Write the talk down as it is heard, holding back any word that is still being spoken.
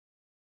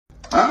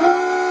Hello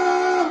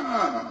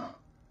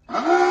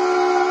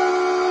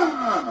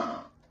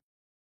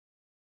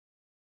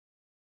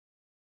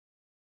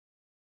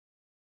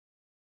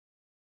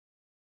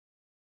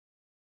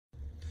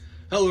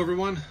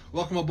everyone,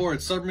 welcome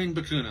aboard Submarine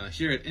BECUNA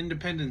here at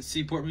Independence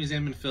Seaport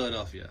Museum in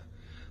Philadelphia.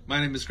 My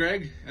name is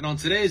Greg, and on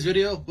today's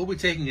video, we'll be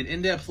taking an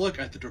in-depth look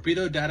at the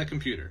Torpedo data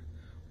computer.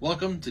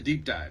 Welcome to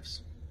Deep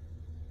Dives.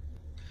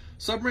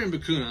 Submarine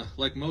BECUNA,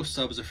 like most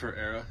subs of her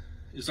era,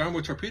 is armed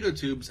with torpedo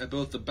tubes at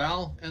both the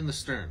bow and the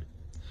stern.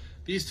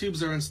 These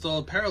tubes are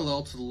installed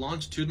parallel to the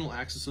longitudinal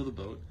axis of the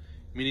boat,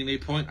 meaning they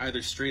point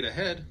either straight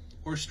ahead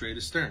or straight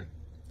astern.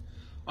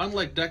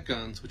 Unlike deck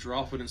guns, which are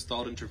often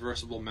installed in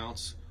traversable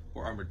mounts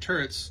or armored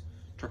turrets,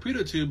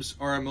 torpedo tubes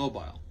are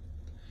immobile.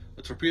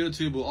 A torpedo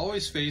tube will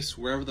always face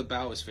wherever the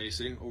bow is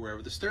facing or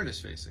wherever the stern is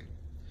facing.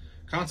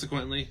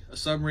 Consequently, a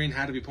submarine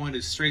had to be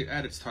pointed straight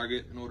at its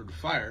target in order to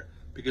fire,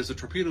 because the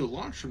torpedo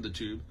launched from the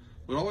tube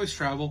would always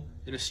travel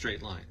in a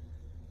straight line.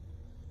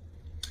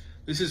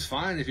 This is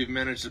fine if you've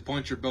managed to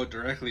point your boat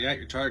directly at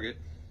your target,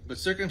 but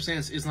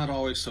circumstance is not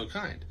always so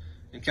kind,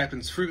 and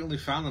captains frequently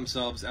found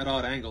themselves at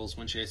odd angles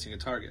when chasing a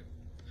target.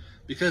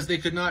 Because they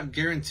could not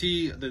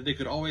guarantee that they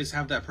could always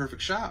have that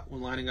perfect shot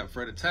when lining up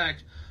for an attack,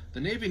 the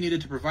Navy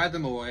needed to provide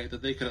them a way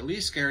that they could at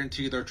least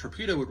guarantee their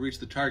torpedo would reach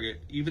the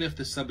target, even if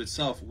the sub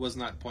itself was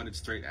not pointed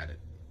straight at it.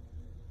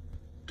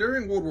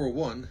 During World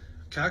War I,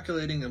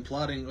 calculating and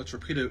plotting a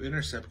torpedo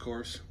intercept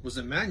course was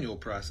a manual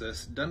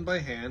process done by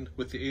hand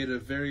with the aid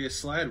of various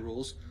slide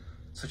rules,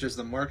 such as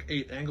the Mark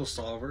 8 angle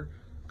solver,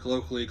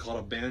 colloquially called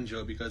a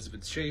banjo because of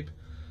its shape,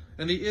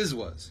 and the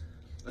ISWAS,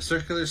 a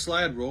circular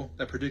slide rule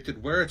that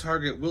predicted where a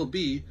target will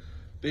be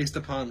based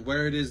upon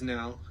where it is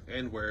now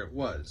and where it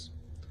was.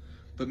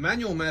 But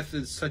manual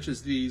methods such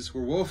as these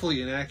were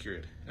woefully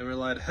inaccurate and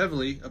relied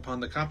heavily upon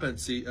the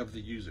competency of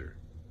the user.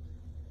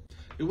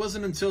 It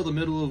wasn't until the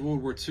middle of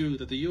World War II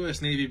that the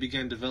U.S. Navy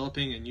began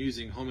developing and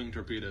using homing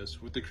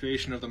torpedoes with the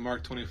creation of the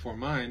Mark 24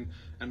 mine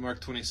and Mark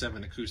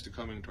 27 acoustic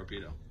homing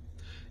torpedo.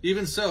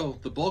 Even so,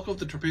 the bulk of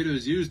the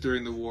torpedoes used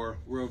during the war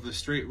were of the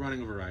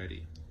straight-running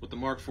variety, with the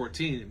Mark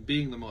 14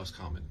 being the most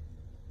common.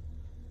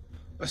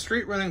 A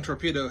straight-running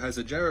torpedo has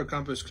a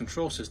gyrocompass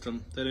control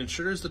system that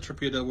ensures the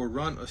torpedo will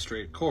run a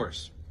straight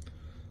course.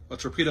 A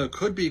torpedo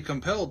could be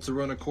compelled to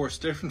run a course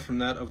different from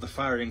that of the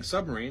firing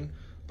submarine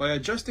by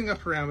adjusting a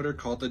parameter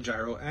called the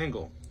gyro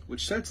angle,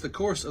 which sets the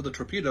course of the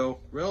torpedo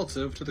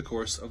relative to the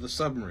course of the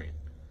submarine.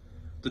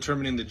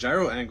 Determining the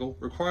gyro angle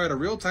required a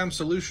real-time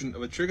solution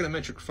of a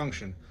trigonometric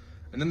function,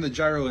 and then the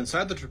gyro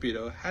inside the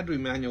torpedo had to be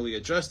manually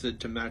adjusted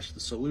to match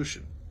the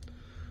solution.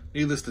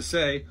 Needless to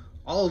say,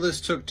 all of this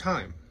took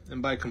time,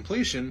 and by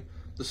completion,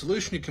 the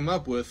solution you came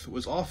up with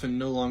was often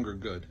no longer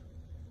good.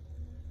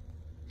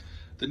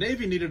 The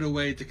Navy needed a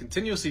way to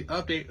continuously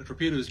update a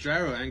torpedo's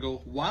gyro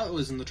angle while it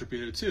was in the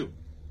torpedo tube.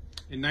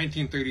 In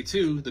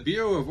 1932, the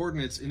Bureau of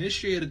Ordnance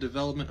initiated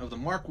development of the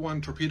Mark I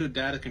torpedo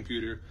data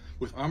computer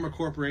with Armor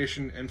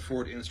Corporation and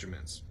Ford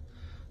Instruments.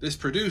 This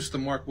produced the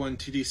Mark I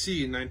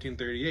TDC in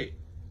 1938.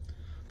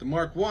 The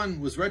Mark I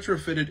was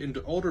retrofitted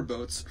into older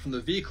boats from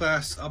the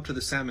V-class up to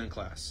the Salmon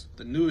class,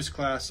 the newest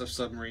class of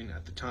submarine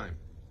at the time.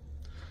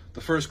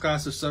 The first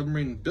class of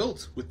submarine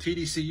built with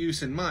TDC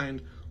use in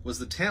mind was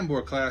the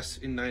Tambor class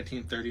in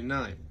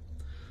 1939.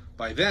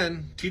 By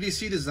then,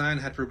 TDC design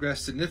had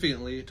progressed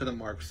significantly to the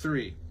Mark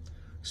III.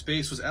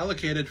 Space was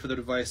allocated for the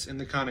device in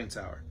the conning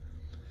tower.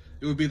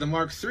 It would be the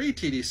Mark III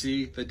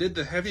TDC that did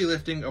the heavy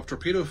lifting of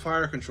torpedo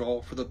fire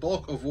control for the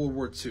bulk of World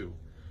War II,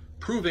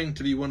 proving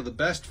to be one of the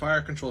best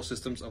fire control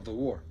systems of the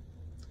war.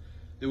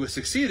 It was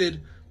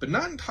succeeded, but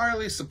not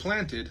entirely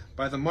supplanted,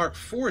 by the Mark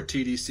IV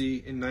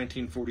TDC in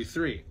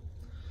 1943.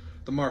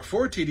 The Mark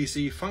IV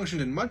TDC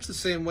functioned in much the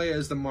same way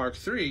as the Mark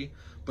III,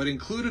 but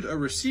included a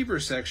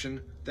receiver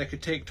section that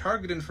could take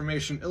target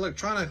information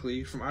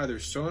electronically from either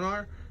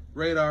sonar,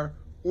 radar,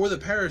 or the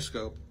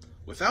periscope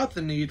without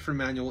the need for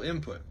manual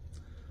input.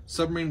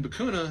 Submarine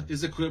BECUNA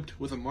is equipped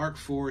with a Mark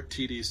IV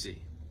TDC.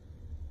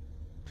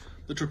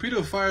 The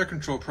torpedo fire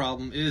control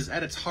problem is,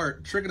 at its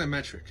heart,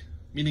 trigonometric,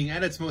 meaning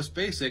at its most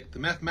basic, the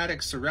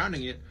mathematics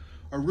surrounding it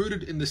are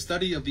rooted in the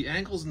study of the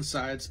angles and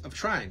sides of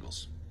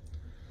triangles.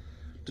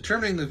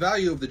 Determining the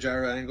value of the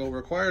gyro angle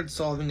required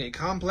solving a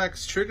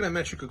complex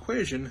trigonometric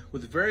equation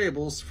with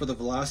variables for the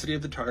velocity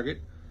of the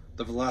target,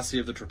 the velocity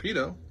of the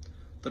torpedo,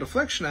 the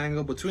deflection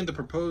angle between the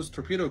proposed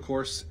torpedo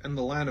course and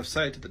the line of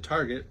sight to the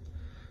target,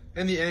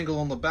 and the angle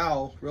on the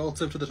bow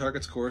relative to the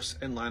target's course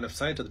and line of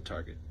sight to the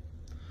target.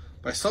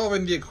 By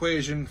solving the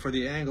equation for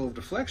the angle of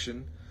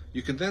deflection,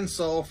 you can then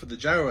solve for the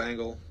gyro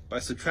angle by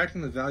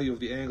subtracting the value of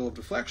the angle of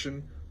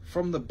deflection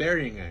from the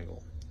bearing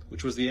angle,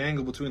 which was the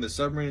angle between the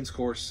submarine's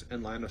course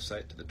and line of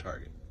sight to the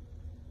target.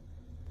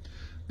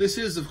 This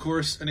is, of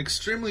course, an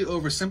extremely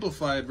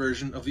oversimplified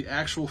version of the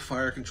actual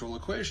fire control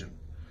equation.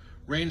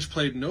 Range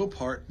played no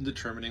part in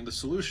determining the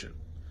solution.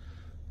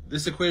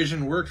 This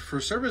equation worked for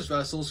service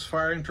vessels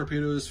firing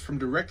torpedoes from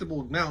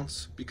directable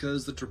mounts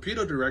because the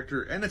torpedo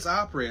director and its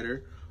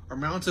operator are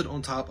mounted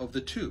on top of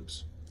the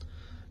tubes.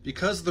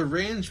 Because the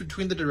range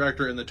between the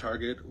director and the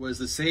target was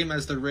the same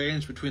as the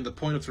range between the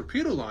point of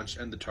torpedo launch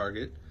and the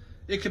target,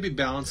 it could be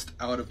balanced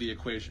out of the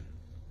equation.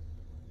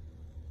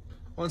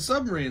 On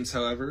submarines,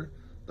 however,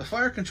 the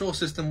fire control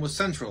system was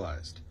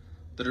centralized.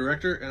 The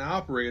director and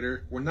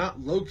operator were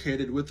not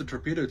located with the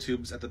torpedo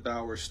tubes at the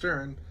bow or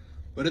stern,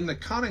 but in the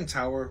conning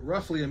tower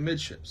roughly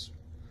amidships.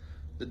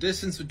 The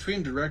distance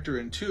between director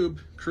and tube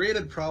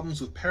created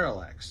problems with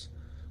parallax,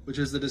 which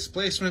is the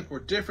displacement or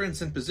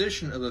difference in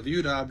position of a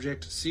viewed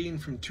object seen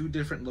from two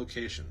different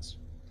locations.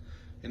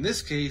 In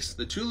this case,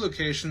 the two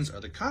locations are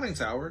the conning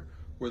tower,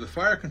 where the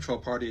fire control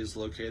party is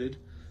located,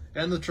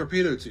 and the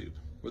torpedo tube,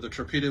 where the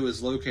torpedo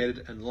is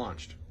located and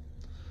launched.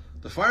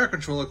 The fire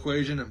control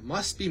equation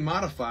must be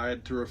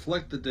modified to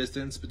reflect the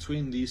distance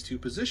between these two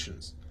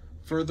positions,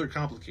 further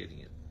complicating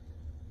it.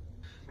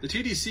 The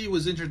TDC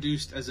was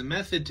introduced as a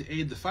method to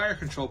aid the fire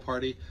control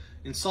party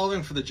in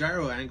solving for the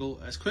gyro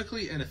angle as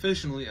quickly and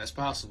efficiently as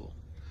possible.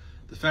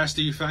 The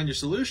faster you find your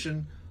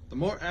solution, the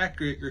more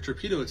accurate your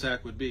torpedo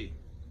attack would be.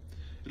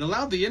 It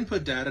allowed the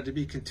input data to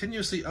be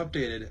continuously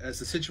updated as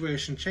the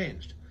situation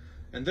changed,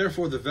 and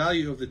therefore the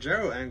value of the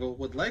gyro angle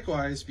would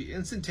likewise be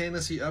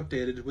instantaneously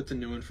updated with the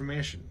new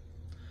information.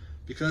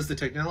 Because the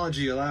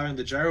technology allowing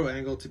the gyro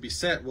angle to be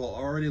set while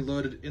already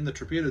loaded in the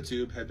torpedo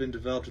tube had been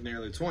developed in the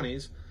early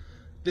 20s,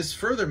 this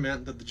further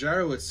meant that the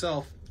gyro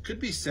itself could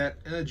be set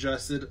and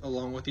adjusted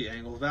along with the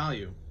angle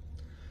value.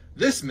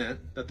 This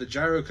meant that the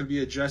gyro could be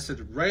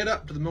adjusted right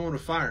up to the moment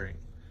of firing,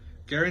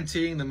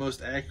 guaranteeing the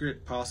most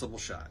accurate possible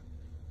shot.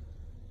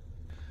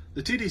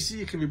 The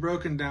TDC can be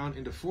broken down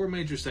into four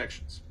major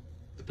sections: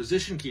 the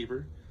position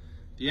keeper,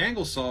 the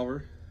angle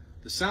solver,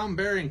 the sound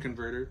bearing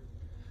converter,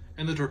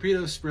 and the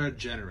torpedo spread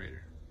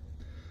generator.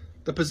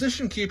 The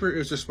position keeper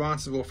is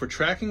responsible for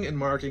tracking and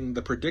marking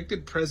the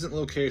predicted present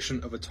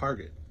location of a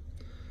target.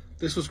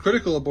 This was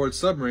critical aboard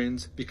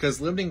submarines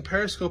because limiting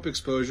periscope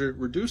exposure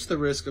reduced the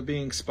risk of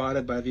being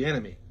spotted by the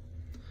enemy.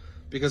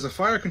 Because a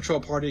fire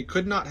control party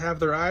could not have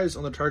their eyes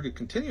on the target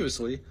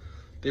continuously,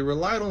 they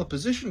relied on the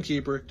position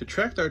keeper to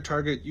track their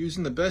target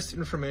using the best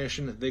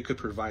information they could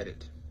provide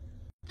it.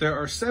 There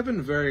are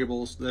 7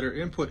 variables that are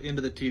input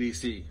into the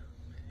TDC.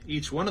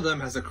 Each one of them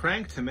has a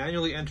crank to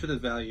manually enter the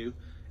value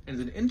and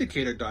an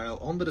indicator dial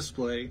on the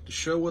display to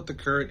show what the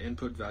current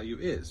input value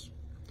is.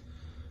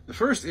 The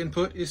first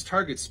input is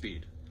target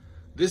speed.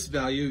 This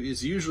value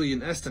is usually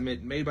an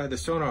estimate made by the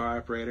sonar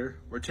operator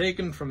or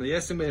taken from the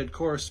estimated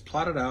course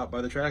plotted out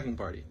by the tracking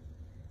party.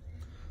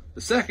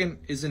 The second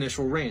is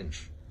initial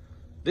range.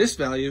 This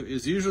value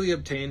is usually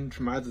obtained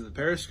from either the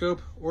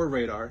periscope or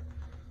radar,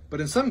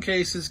 but in some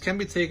cases can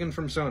be taken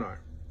from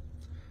sonar.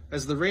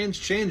 As the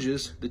range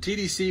changes, the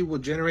TDC will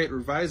generate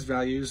revised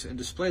values and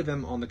display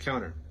them on the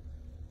counter.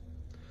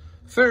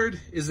 Third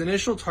is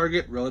initial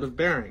target relative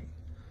bearing.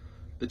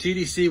 The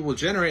TDC will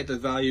generate the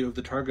value of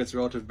the target's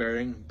relative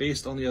bearing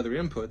based on the other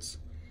inputs,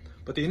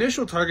 but the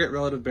initial target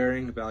relative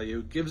bearing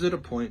value gives it a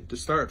point to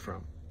start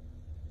from.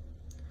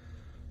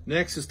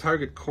 Next is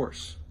target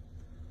course.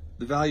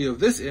 The value of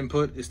this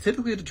input is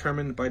typically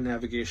determined by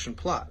navigation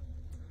plot.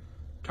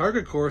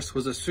 Target course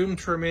was assumed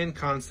to remain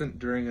constant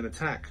during an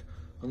attack,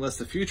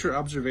 unless a future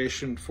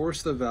observation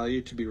forced the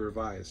value to be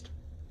revised.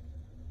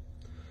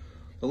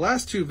 The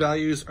last two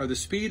values are the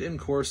speed and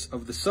course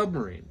of the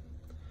submarine.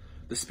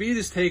 The speed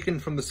is taken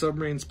from the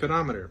submarine's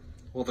pedometer,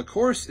 while the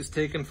course is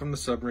taken from the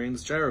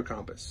submarine's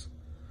gyrocompass.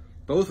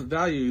 Both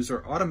values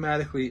are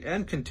automatically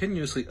and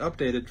continuously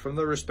updated from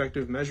their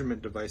respective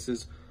measurement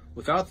devices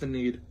without the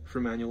need for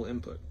manual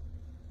input.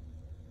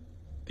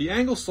 The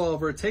angle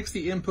solver takes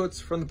the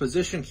inputs from the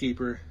position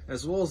keeper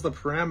as well as the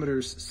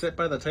parameters set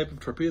by the type of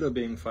torpedo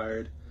being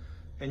fired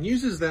and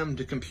uses them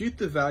to compute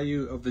the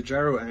value of the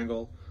gyro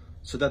angle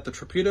so that the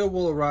torpedo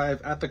will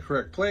arrive at the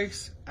correct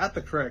place at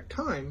the correct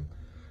time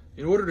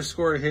in order to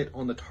score a hit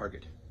on the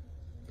target.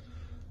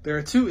 There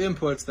are 2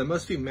 inputs that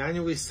must be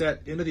manually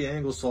set into the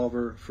angle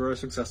solver for a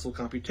successful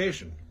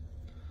computation.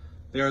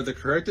 They are the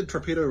corrected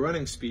torpedo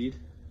running speed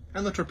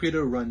and the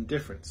torpedo run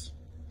difference.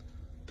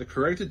 The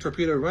corrected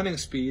torpedo running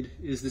speed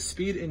is the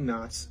speed in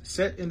knots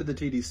set into the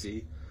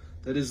TDC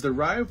that is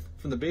derived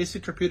from the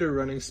basic torpedo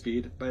running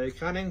speed by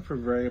accounting for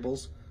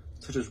variables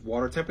such as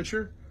water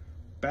temperature,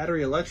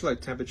 battery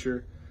electrolyte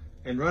temperature,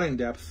 and running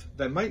depth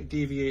that might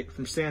deviate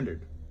from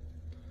standard.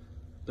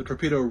 The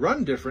torpedo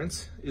run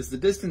difference is the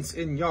distance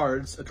in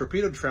yards a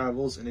torpedo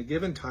travels in a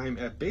given time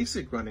at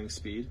basic running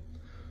speed,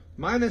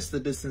 minus the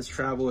distance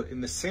traveled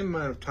in the same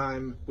amount of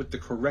time with the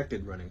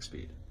corrected running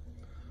speed.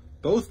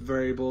 Both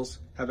variables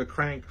have a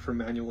crank for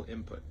manual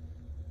input.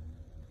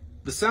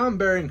 The sound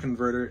bearing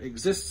converter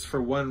exists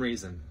for one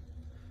reason,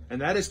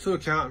 and that is to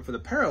account for the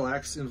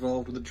parallax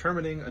involved with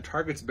determining a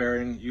target's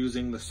bearing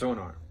using the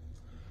sonar.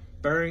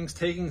 Bearings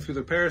taken through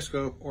the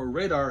periscope or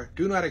radar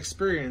do not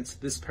experience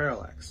this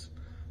parallax.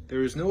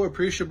 There is no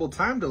appreciable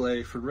time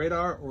delay for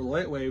radar or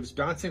light waves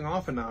bouncing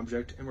off an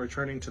object and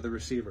returning to the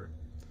receiver.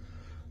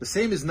 The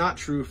same is not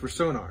true for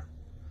sonar.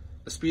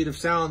 The speed of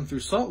sound through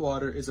salt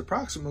water is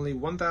approximately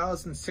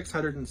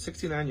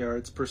 1,669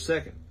 yards per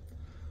second.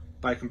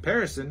 By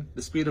comparison,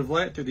 the speed of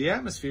light through the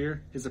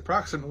atmosphere is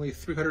approximately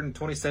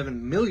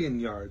 327 million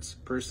yards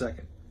per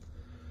second.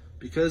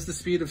 Because the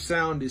speed of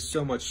sound is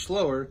so much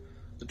slower,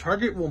 the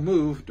target will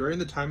move during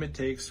the time it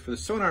takes for the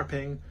sonar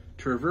ping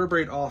to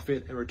reverberate off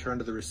it and return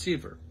to the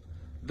receiver.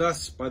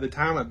 Thus, by the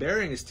time a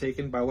bearing is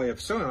taken by way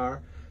of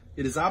sonar,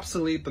 it is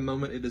obsolete the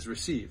moment it is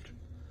received.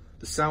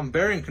 The sound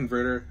bearing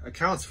converter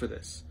accounts for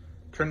this,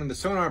 turning the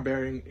sonar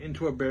bearing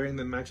into a bearing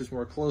that matches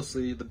more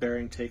closely the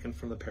bearing taken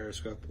from the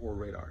periscope or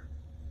radar.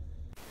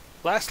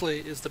 Lastly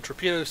is the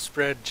torpedo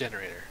spread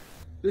generator.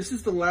 This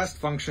is the last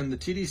function the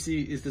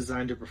TDC is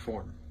designed to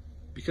perform.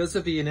 Because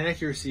of the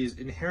inaccuracies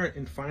inherent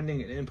in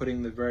finding and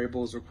inputting the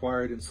variables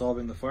required in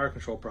solving the fire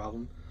control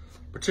problem,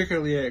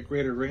 particularly at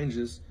greater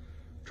ranges,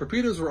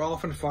 torpedoes were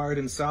often fired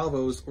in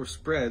salvos or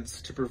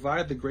spreads to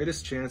provide the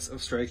greatest chance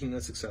of striking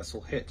a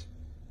successful hit.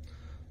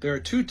 There are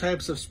two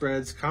types of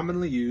spreads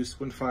commonly used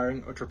when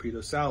firing a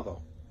torpedo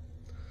salvo.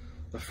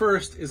 The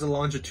first is a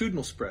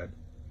longitudinal spread.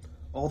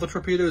 All the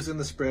torpedoes in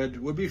the spread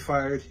would be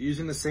fired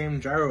using the same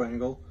gyro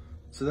angle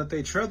so that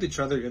they trailed each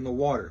other in the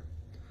water.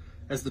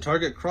 As the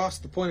target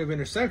crossed the point of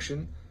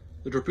intersection,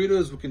 the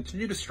torpedoes would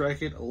continue to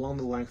strike it along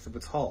the length of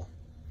its hull.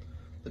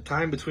 The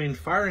time between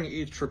firing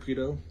each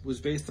torpedo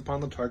was based upon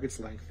the target's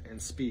length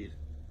and speed.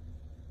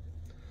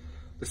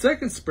 The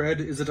second spread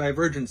is a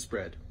divergence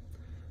spread.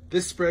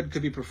 This spread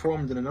could be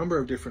performed in a number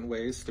of different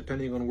ways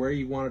depending on where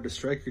you wanted to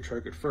strike your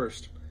target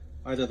first,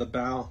 either the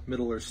bow,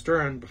 middle, or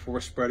stern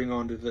before spreading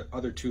onto the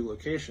other two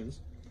locations,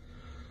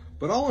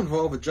 but all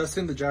involve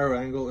adjusting the gyro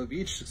angle of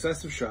each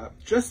successive shot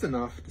just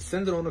enough to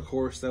send it on a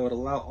course that would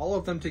allow all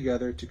of them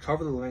together to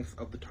cover the length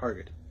of the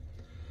target.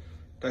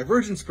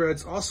 Divergence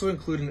spreads also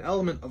include an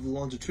element of the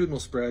longitudinal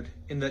spread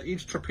in that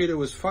each torpedo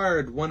was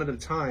fired one at a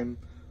time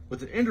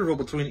with an interval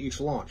between each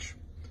launch.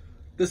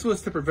 This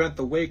was to prevent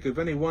the wake of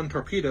any one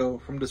torpedo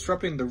from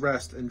disrupting the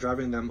rest and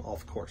driving them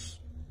off course.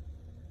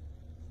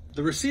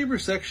 The receiver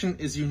section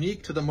is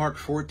unique to the Mark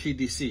IV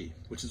TDC,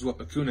 which is what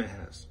BECUNA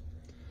has.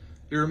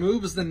 It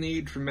removes the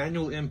need for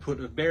manual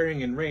input of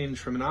bearing and range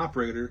from an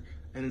operator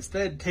and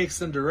instead takes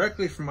them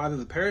directly from either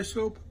the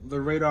periscope, the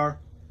radar,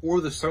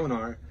 or the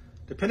sonar,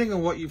 depending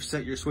on what you've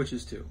set your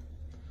switches to.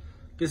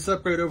 This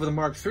upgrade over the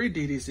Mark III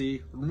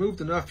TDC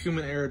removed enough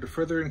human error to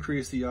further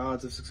increase the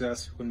odds of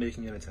success when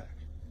making an attack.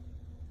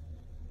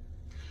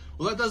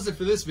 Well, that does it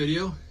for this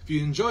video. If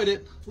you enjoyed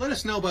it, let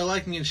us know by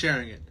liking and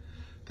sharing it.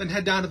 Then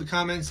head down to the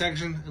comment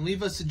section and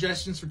leave us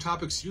suggestions for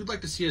topics you'd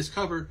like to see us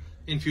cover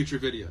in future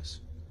videos.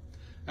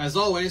 As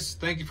always,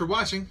 thank you for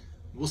watching.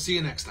 We'll see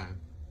you next time.